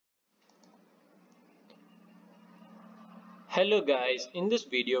Hello guys, in this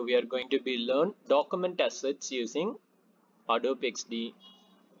video we are going to be learn document assets using Adobe XD.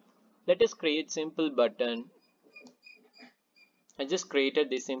 Let us create simple button. I just created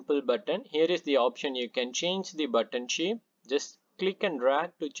the simple button. Here is the option you can change the button shape. Just click and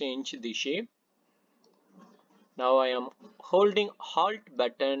drag to change the shape. Now I am holding Alt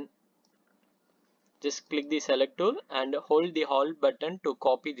button. Just click the select tool and hold the Alt button to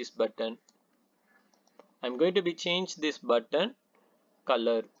copy this button. I'm going to be change this button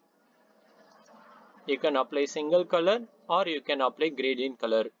color. You can apply single color or you can apply gradient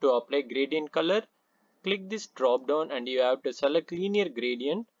color. To apply gradient color, click this drop down and you have to select linear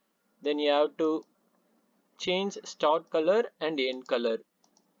gradient. Then you have to change start color and end color.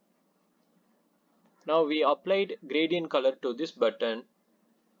 Now we applied gradient color to this button.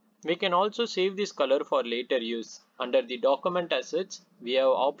 We can also save this color for later use. Under the document assets, we have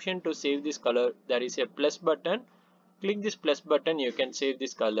option to save this color. There is a plus button. Click this plus button, you can save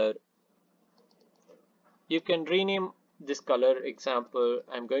this color. You can rename this color. Example,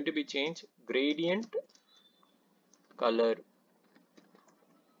 I'm going to be change gradient color.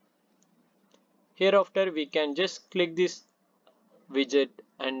 Hereafter we can just click this widget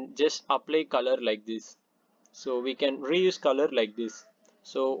and just apply color like this. So we can reuse color like this.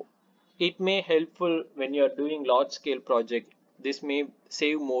 So it may helpful when you are doing large scale project. This may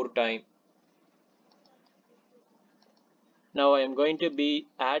save more time. Now I am going to be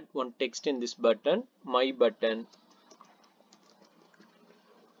add one text in this button, my button.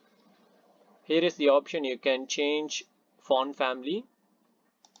 Here is the option you can change font family.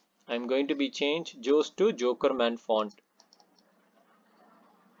 I'm going to be change Joe's to Jokerman font.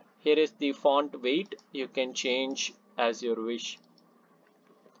 Here is the font weight. You can change as your wish.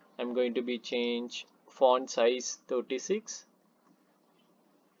 I'm going to be change font size 36.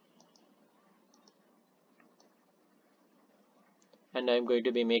 And I'm going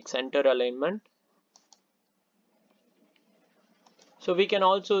to be make center alignment. So we can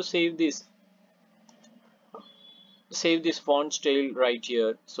also save this font style right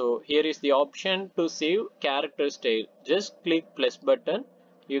here. So here is the option to save character style. Just click plus button.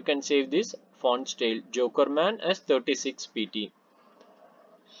 You can save this font style Jokerman as 36 pt.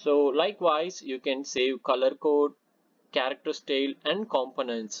 So likewise you can save color code, character style and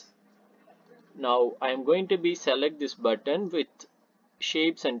components. Now I am going to be select this button with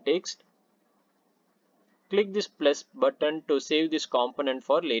shapes and text. Click this plus button to save this component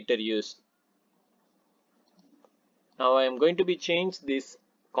for later use. Now I am going to be change this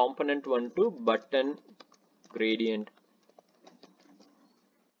component one to button gradient.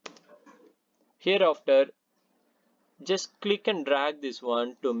 Hereafter just click and drag this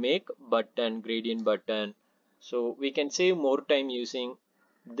one to make button gradient button. So we can save more time using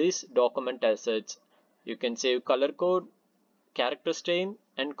this document assets. You can save color code, character style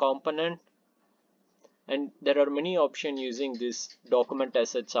and component, and there are many options using this document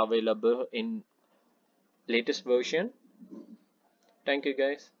assets available in latest version. Thank you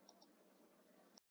guys.